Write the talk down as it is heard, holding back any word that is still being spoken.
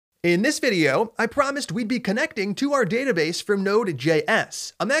In this video, I promised we'd be connecting to our database from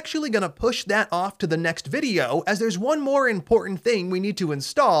Node.js. I'm actually going to push that off to the next video as there's one more important thing we need to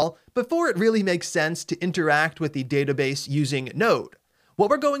install before it really makes sense to interact with the database using Node. What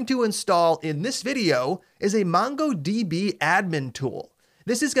we're going to install in this video is a MongoDB admin tool.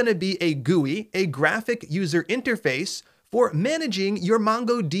 This is going to be a GUI, a graphic user interface, for managing your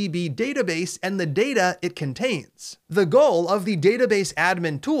MongoDB database and the data it contains. The goal of the database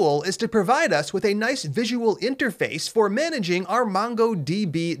admin tool is to provide us with a nice visual interface for managing our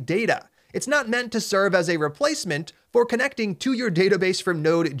MongoDB data. It's not meant to serve as a replacement for connecting to your database from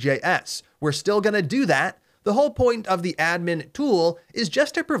Node.js. We're still going to do that. The whole point of the admin tool is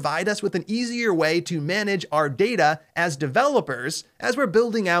just to provide us with an easier way to manage our data as developers as we're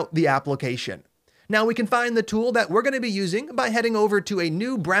building out the application. Now we can find the tool that we're going to be using by heading over to a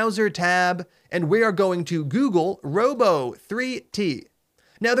new browser tab, and we are going to Google Robo3T.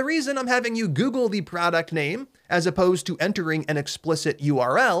 Now the reason I'm having you Google the product name as opposed to entering an explicit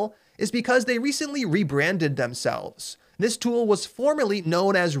URL is because they recently rebranded themselves. This tool was formerly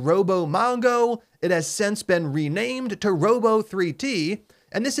known as RoboMongo. It has since been renamed to Robo3T,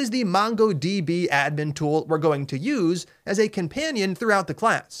 and this is the MongoDB admin tool we're going to use as a companion throughout the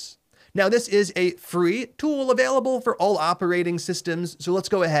class. Now, this is a free tool available for all operating systems, so let's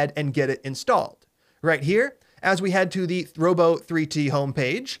go ahead and get it installed. Right here, as we head to the Robo3T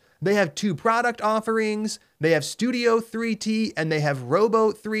homepage, they have two product offerings. They have Studio 3T and they have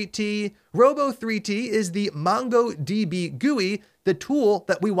Robo3T. Robo3T is the MongoDB GUI, the tool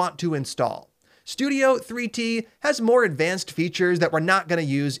that we want to install. Studio 3T has more advanced features that we're not going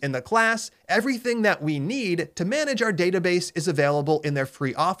to use in the class. Everything that we need to manage our database is available in their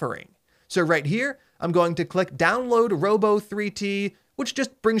free offering. So right here, I'm going to click Download Robo3T, which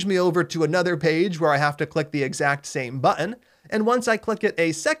just brings me over to another page where I have to click the exact same button. And once I click it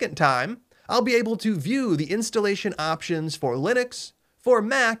a second time, I'll be able to view the installation options for Linux, for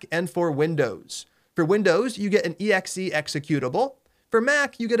Mac, and for Windows. For Windows, you get an exe executable. For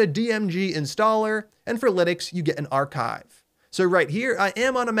Mac, you get a DMG installer. And for Linux, you get an archive. So right here, I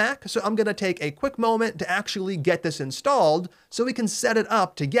am on a Mac, so I'm going to take a quick moment to actually get this installed so we can set it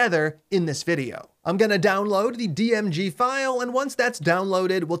up together in this video. I'm going to download the DMG file, and once that's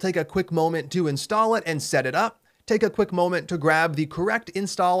downloaded, we'll take a quick moment to install it and set it up. Take a quick moment to grab the correct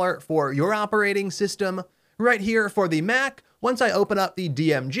installer for your operating system. Right here for the Mac, once I open up the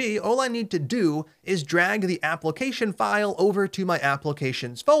DMG, all I need to do is drag the application file over to my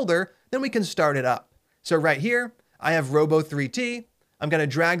applications folder, then we can start it up. So right here, I have Robo3T. I'm going to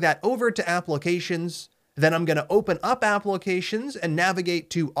drag that over to applications. Then I'm going to open up applications and navigate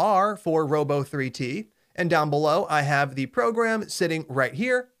to R for Robo3T. And down below, I have the program sitting right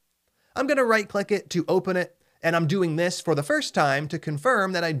here. I'm going to right click it to open it. And I'm doing this for the first time to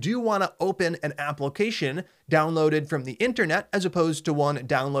confirm that I do want to open an application downloaded from the internet as opposed to one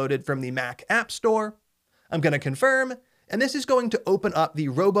downloaded from the Mac App Store. I'm going to confirm, and this is going to open up the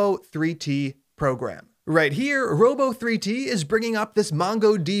Robo3T program. Right here, Robo3T is bringing up this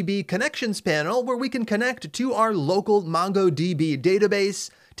MongoDB connections panel where we can connect to our local MongoDB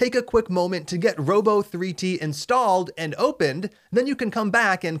database. Take a quick moment to get Robo3T installed and opened, then you can come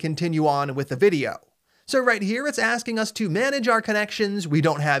back and continue on with the video. So right here, it's asking us to manage our connections. We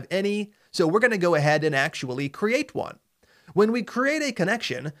don't have any, so we're going to go ahead and actually create one. When we create a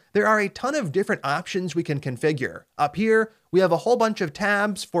connection, there are a ton of different options we can configure. Up here, we have a whole bunch of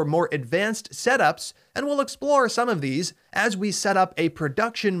tabs for more advanced setups, and we'll explore some of these as we set up a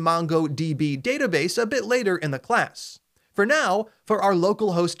production MongoDB database a bit later in the class. For now, for our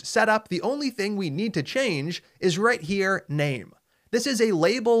localhost setup, the only thing we need to change is right here, name. This is a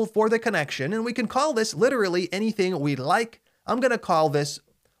label for the connection, and we can call this literally anything we'd like. I'm going to call this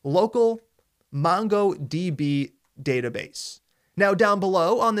local MongoDB database. Now down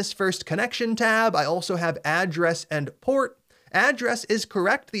below on this first connection tab, I also have address and port. Address is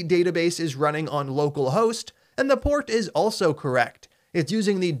correct, the database is running on localhost, and the port is also correct. It's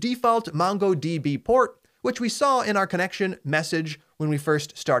using the default MongoDB port, which we saw in our connection message when we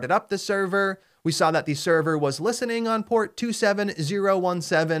first started up the server. We saw that the server was listening on port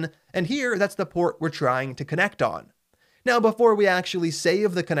 27017, and here that's the port we're trying to connect on. Now before we actually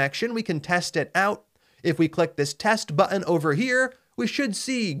save the connection, we can test it out. If we click this test button over here, we should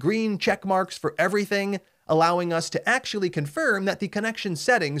see green check marks for everything, allowing us to actually confirm that the connection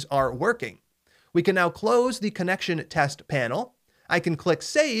settings are working. We can now close the connection test panel. I can click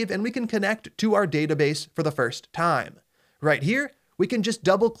save and we can connect to our database for the first time. Right here, we can just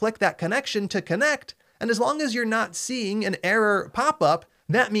double click that connection to connect, and as long as you're not seeing an error pop up,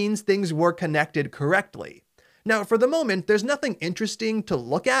 that means things were connected correctly. Now, for the moment, there's nothing interesting to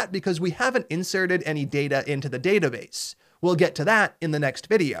look at because we haven't inserted any data into the database. We'll get to that in the next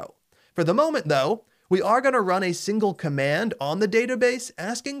video. For the moment, though, we are going to run a single command on the database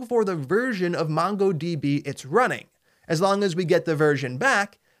asking for the version of MongoDB it's running. As long as we get the version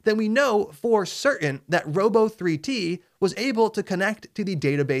back, then we know for certain that Robo3T was able to connect to the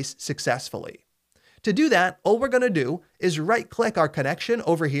database successfully. To do that, all we're going to do is right-click our connection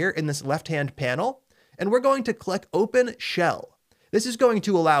over here in this left-hand panel, and we're going to click Open Shell. This is going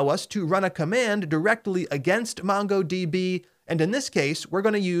to allow us to run a command directly against MongoDB, and in this case, we're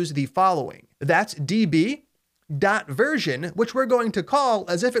going to use the following. That's db.version, which we're going to call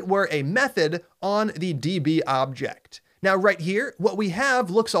as if it were a method on the DB object. Now, right here, what we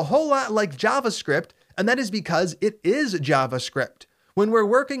have looks a whole lot like JavaScript, and that is because it is JavaScript. When we're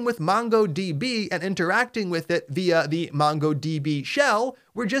working with MongoDB and interacting with it via the MongoDB shell,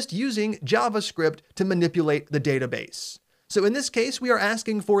 we're just using JavaScript to manipulate the database. So in this case, we are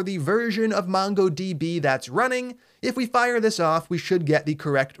asking for the version of MongoDB that's running. If we fire this off, we should get the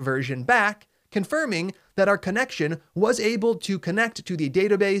correct version back, confirming that our connection was able to connect to the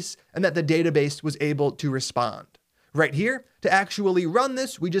database and that the database was able to respond. Right here, to actually run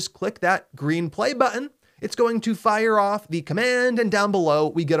this, we just click that green play button. It's going to fire off the command, and down below,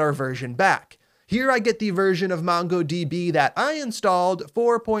 we get our version back. Here I get the version of MongoDB that I installed,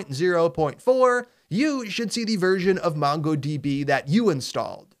 4.0.4. You should see the version of MongoDB that you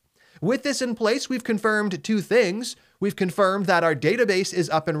installed. With this in place, we've confirmed two things. We've confirmed that our database is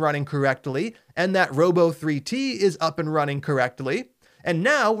up and running correctly, and that Robo3T is up and running correctly. And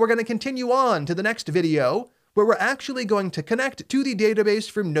now we're going to continue on to the next video, where we're actually going to connect to the database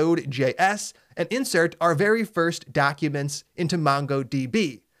from Node.js and insert our very first documents into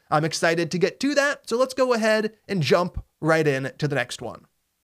MongoDB. I'm excited to get to that, so let's go ahead and jump right in to the next one.